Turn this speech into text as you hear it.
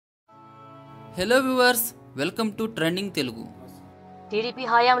Hello viewers, welcome to trending Telugu. TDP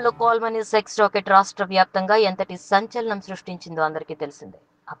హయాంలో call money sex racket రాష్ట్ర వ్యాప్తంగా ఎంతటి సంచలనం సృష్టించిందో అందరికీ తెలిసిందే.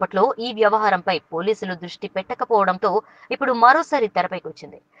 అప్పట్లో ఈ వ్యవహారంపై పోలీసులు దృష్టి పెట్టకపోవడంతో ఇప్పుడు మరోసారి తెరపైకి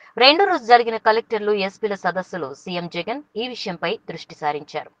వచ్చింది. రెండో రోజు జరిగిన కలెక్టర్లు, ఎస్పీల సదస్సులో సీఎం జగన్ ఈ విషయంపై దృష్టి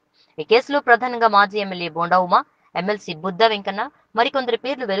సారించారు. ఈ కేసులో ప్రధానంగా మాజీ ఎమ్మెల్యే బోండా ఉమా, ఎమ్మెల్సీ బుద్ధా వెంకన్న, మరికొందరి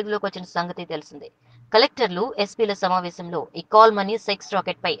పేర్లు వెలుగులోకి వచ్చిన సంగతి తెలిసిందే. కలెక్టర్లు, ఎస్పీల సమావేశంలో ఈ కాల్ మనీ సెక్స్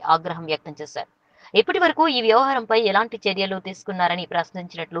రాకెట్ పై ఆగ్రహం వ్యక్తం చేశారు. ఇప్పటి వరకు ఈ వ్యవహారంపై ఎలాంటి చర్యలు తీసుకున్నారని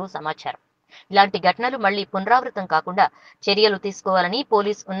ప్రశ్నించినట్లు సమాచారం. ఇలాంటి ఘటనలు మళ్లీ పునరావృతం కాకుండా చర్యలు తీసుకోవాలని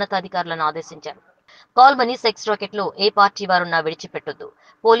పోలీస్ ఉన్నతాధికారులను ఆదేశించారు. కాల్ మనీ సెక్స్ రాకెట్ లో ఏ పార్టీ వారున్నా విడిచిపెట్టొద్దు.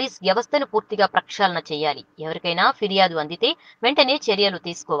 పోలీస్ వ్యవస్థను పూర్తిగా ప్రక్షాళన చేయాలి. ఎవరికైనా ఫిర్యాదు అందితే వెంటనే చర్యలు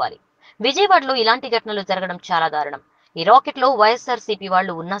తీసుకోవాలి. విజయవాడలో ఇలాంటి ఘటనలు జరగడం చాలా దారుణం. ఈ రాకెట్ లో వైఎస్ఆర్సీపీ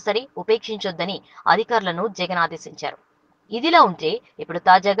వాళ్లు ఉన్నా సరే ఉపేక్షించొద్దని అధికారులను జగన్ ఆదేశించారు. ఇదిలా ఉంటే ఇప్పుడు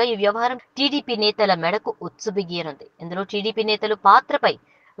తాజాగా ఈ వ్యవహారం టీడీపీ నేతల మెడకు ఉత్సుబిగియనుంది. ఇందులో టీడీపీ నేతలు పాత్రపై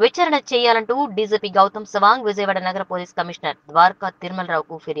విచారణ చేయాలంటూ డీజీపీ గౌతమ్ సవాంగ్ విజయవాడ నగర పోలీస్ కమిషనర్ ద్వారకా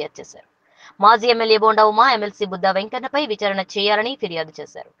తిరుమలరావుకు ఫిర్యాదు చేశారు. మాజీ ఎమ్మెల్యే బోండా ఉమా, ఎమ్మెల్సీ బుద్ధా వెంకన్నపై విచారణ చేయాలని ఫిర్యాదు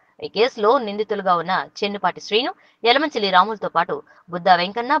చేశారు. ఈ కేసులో నిందితులుగా ఉన్న చెన్నుపాటి శ్రీను, యలమంచిలి రాములతో పాటు బుద్ధా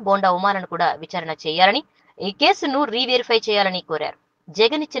వెంకన్న, బోండా ఉమాలను కూడా విచారణ చేయాలని, ఈ కేసును రీవెరిఫై చేయాలని కోరారు.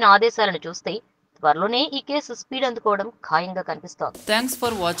 జగన్ ఇచ్చిన ఆదేశాలను చూస్తే త్వరలోనే ఈ కేసు స్పీడ్ అందుకోవడం ఖాయంగా కనిపిస్తోంది. Thanks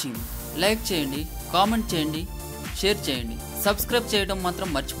for watching. లైక్ చేయండి, కామెంట్ చేయండి, షేర్ చేయండి. సబ్స్క్రైబ్ చేయడం మాత్రం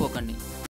మర్చిపోకండి.